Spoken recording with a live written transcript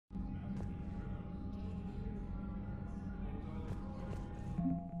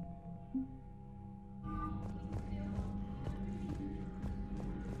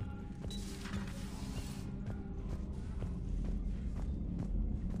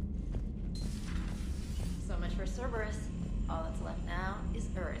for Cerberus. All that's left now is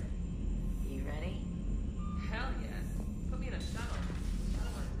Earth. You ready? Hell yes. Put me in a shuttle. I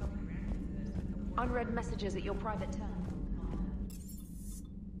don't want to come here. Unread messages at your private terminal.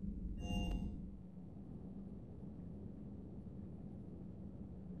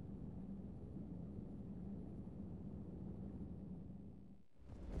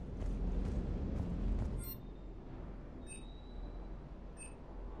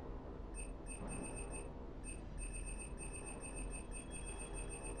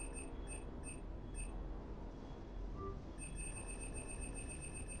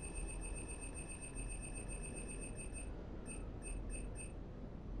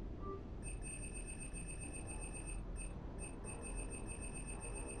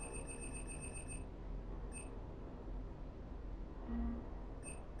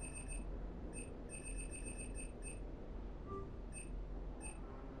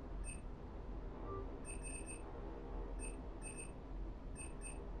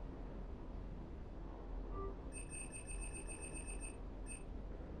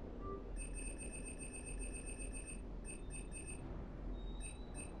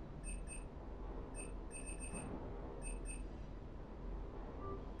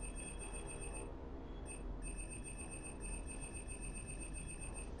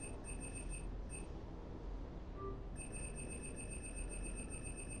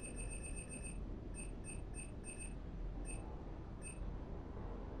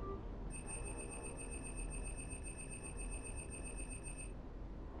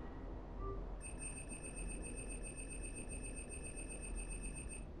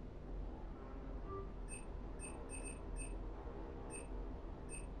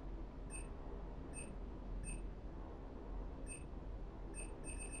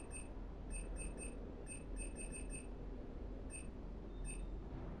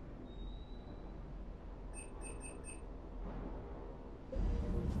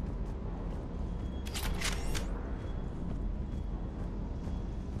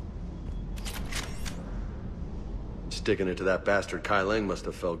 Sticking it to that bastard Kai Lang must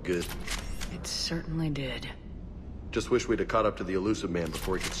have felt good. It certainly did. Just wish we'd have caught up to the Elusive Man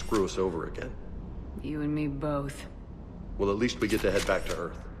before he could screw us over again. You and me both. Well, at least we get to head back to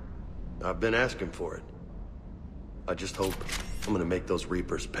Earth. I've been asking for it. I just hope I'm gonna make those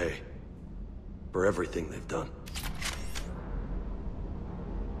Reapers pay. For everything they've done.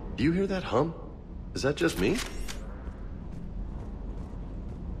 Do you hear that hum? Is that just me?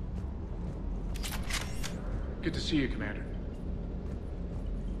 Good to see you, Commander.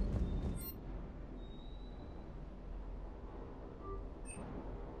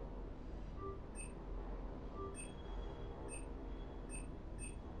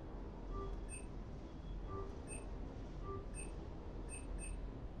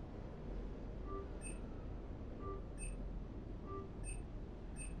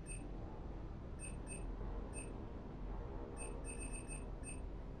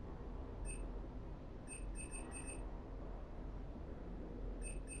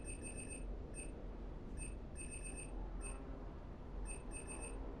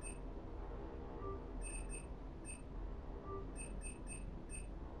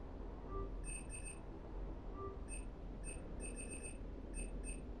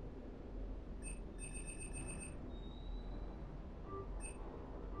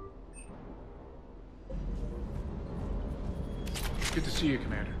 Good to see you,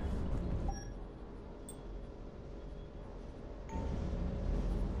 Commander.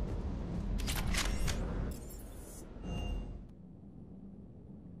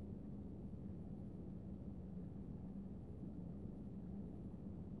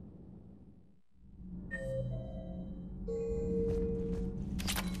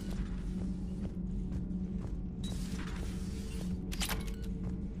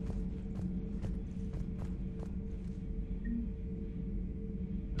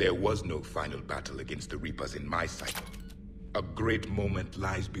 There was no final battle against the Reapers in my cycle. A great moment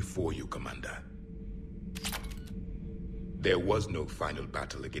lies before you, Commander. There was no final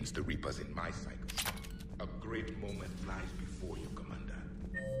battle against the Reapers in my cycle. A great moment lies before you, Commander.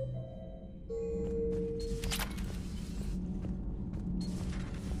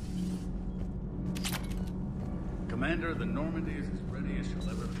 Commander, the Normandy is as ready as she'll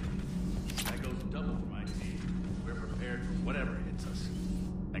ever be. That goes double for my team. We're prepared for whatever hits us.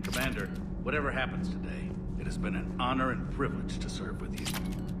 And Commander, whatever happens today, it has been an honor and privilege to serve with you.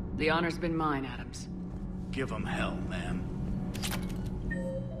 The honor's been mine, Adams. Give 'em hell, ma'am.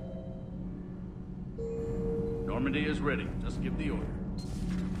 Normandy is ready. Just give the order.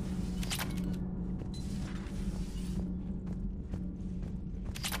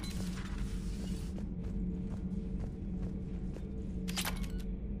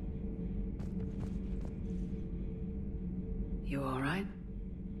 You alright?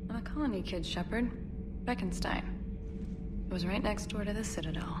 I'm a colony kid, Shepard. Beckenstein. It was right next door to the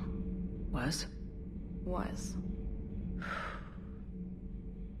Citadel. Was? Was.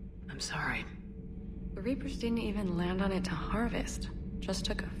 I'm sorry. The Reapers didn't even land on it to harvest. Just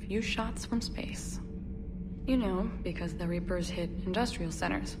took a few shots from space. You know, because the Reapers hit industrial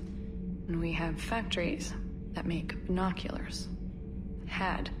centers. And we have factories that make binoculars.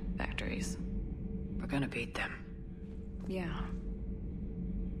 Had factories. We're gonna beat them. Yeah.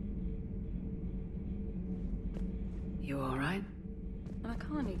 You alright? I'm a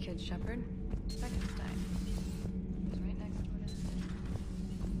colony kid, Shepard. Beckenstein. It was right next door to the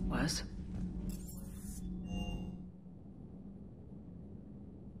Citadel. Was?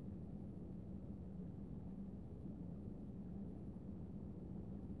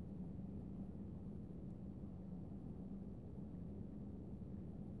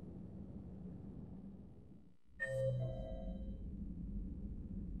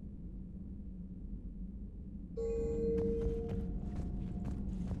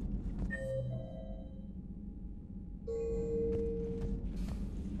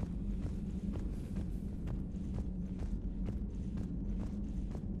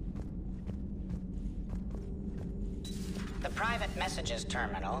 The private messages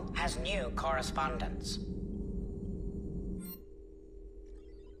terminal has new correspondence.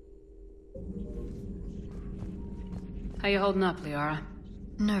 How you holding up, Liara?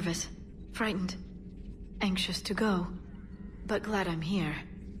 Nervous, frightened, anxious to go, but glad I'm here.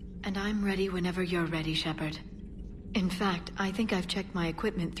 And I'm ready whenever you're ready, Shepard. In fact, I think I've checked my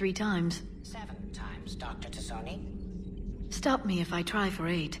equipment 3 times. 7 times, Dr. T'Soni. Stop me if I try for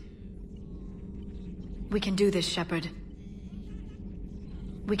 8. We can do this, Shepard.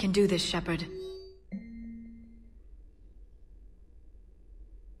 We can do this, Shepard.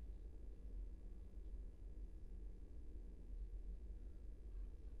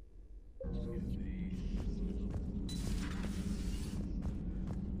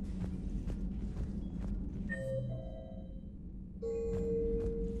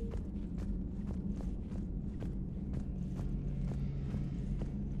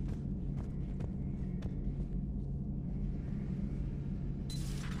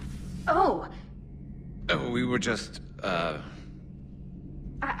 Oh, We were just, I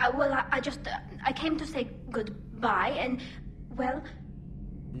came to say goodbye, and, well,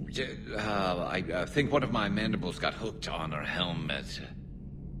 I think one of my mandibles got hooked on her helmet.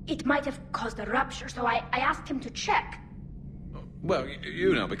 it might have caused a rupture, so I asked him to check. Well,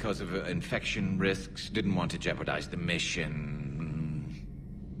 you know, because of infection risks, didn't want to jeopardize the mission.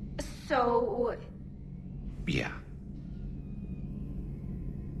 So, Yeah.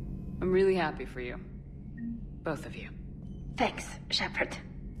 I'm really happy for you. Both of you. thanks, Shepard.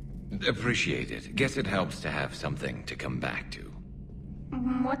 Appreciate it. Guess it helps to have something to come back to.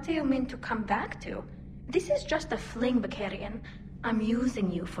 What do you mean to come back to? This is just a fling, Bakarian. I'm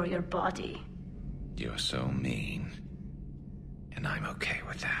using you for your body. You're so mean. And I'm okay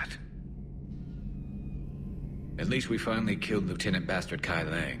with that. At least we finally killed Lieutenant Bastard Kai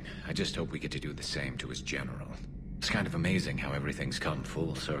Lang. I just hope we get to do the same to his general. It's kind of amazing how everything's come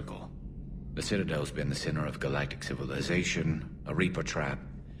full circle. The Citadel's been the center of galactic civilization, a Reaper trap,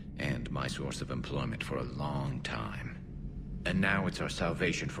 and my source of employment for a long time. And now it's our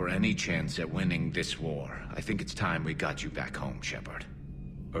salvation for any chance at winning this war. I think it's time we got you back home, Shepard.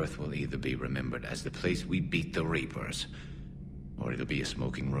 Earth will either be remembered as the place we beat the Reapers, or it'll be a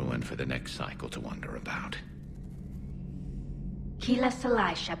smoking ruin for the next cycle to wonder about. Heal us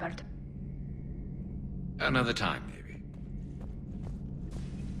alive, Shepard. Another time, maybe.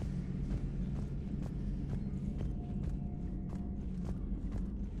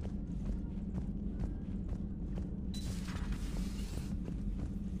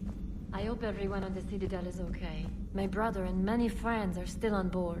 I hope everyone on the Citadel is okay. My brother and many friends are still on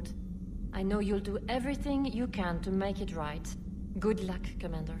board. I know you'll do everything you can to make it right. Good luck,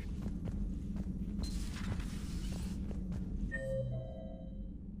 Commander.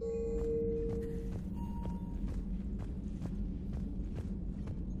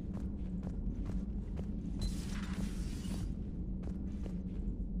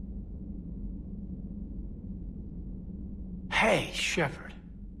 Hey, Shepard.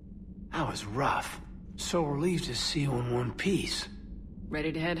 That was rough. So relieved to see you in one piece.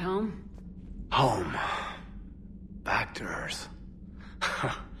 Ready to head home? Home. Back to Earth.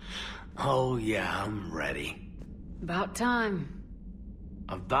 Oh yeah, I'm ready. About time.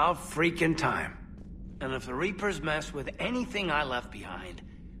 About freaking time. And if the Reapers mess with anything I left behind,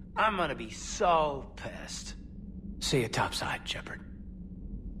 I'm gonna be so pissed. See you topside, Shepard.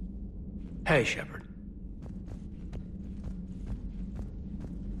 Hey, Shepard.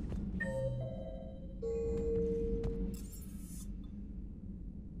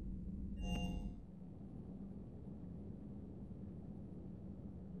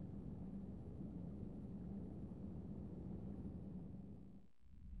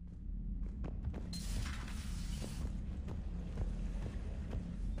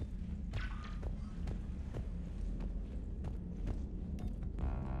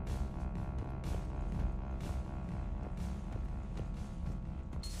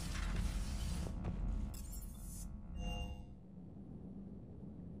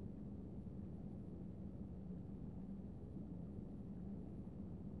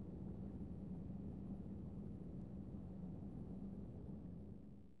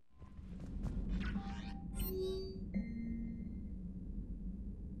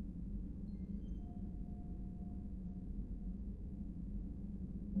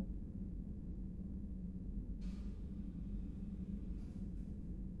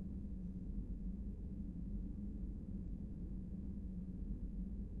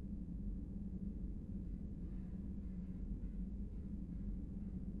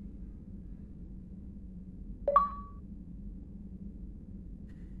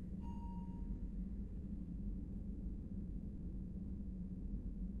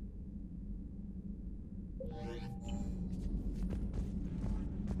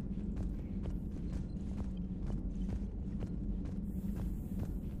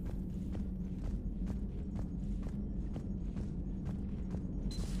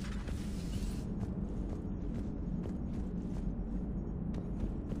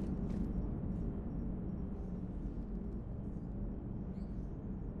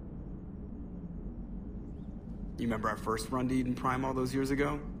 You remember our first run to Eden Prime all those years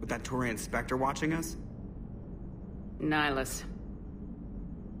ago? With that Turian Spectre watching us? Nihilus.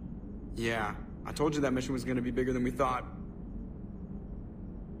 Yeah, I told you that mission was gonna be bigger than we thought.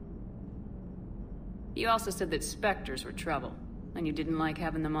 You also said that Spectres were trouble, and you didn't like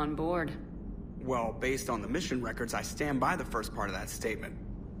having them on board. Well, based on the mission records, I stand by the first part of that statement.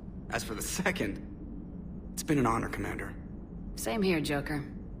 As for the second, it's been an honor, Commander. Same here, Joker.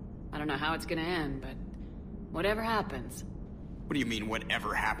 I don't know how it's gonna end, but whatever happens. What do you mean,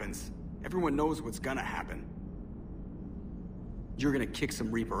 whatever happens? Everyone knows what's gonna happen. You're gonna kick some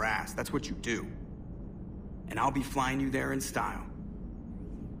Reaper ass, that's what you do. And I'll be flying you there in style.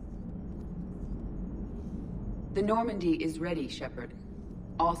 The Normandy is ready, Shepard.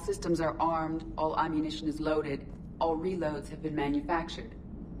 All systems are armed, all ammunition is loaded, all reloads have been manufactured.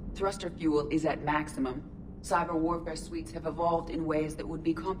 Thruster fuel is at maximum. Cyber warfare suites have evolved in ways that would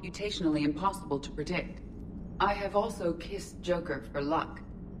be computationally impossible to predict. I have also kissed Joker for luck.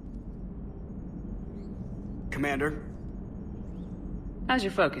 Commander? How's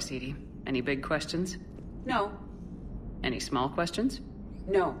your focus, Edie? Any big questions? No. Any small questions?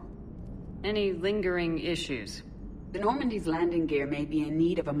 No. Any lingering issues? The Normandy's landing gear may be in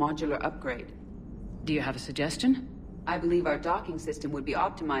need of a modular upgrade. Do you have a suggestion? I believe our docking system would be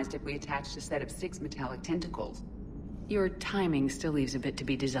optimized if we attached a set of 6 metallic tentacles. Your timing still leaves a bit to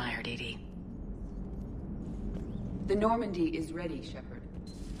be desired, Edie. The Normandy is ready, Shepard.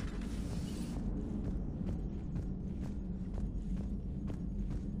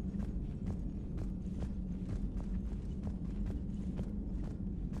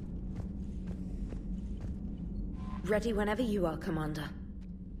 Ready whenever you are, Commander.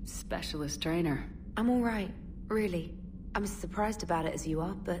 Specialist trainer. I'm all right, really. I'm as surprised about it as you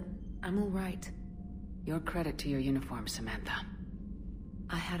are, but I'm all right. Your credit to your uniform, Samantha.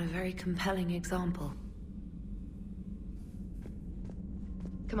 I had a very compelling example.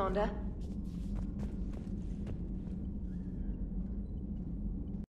 Commander,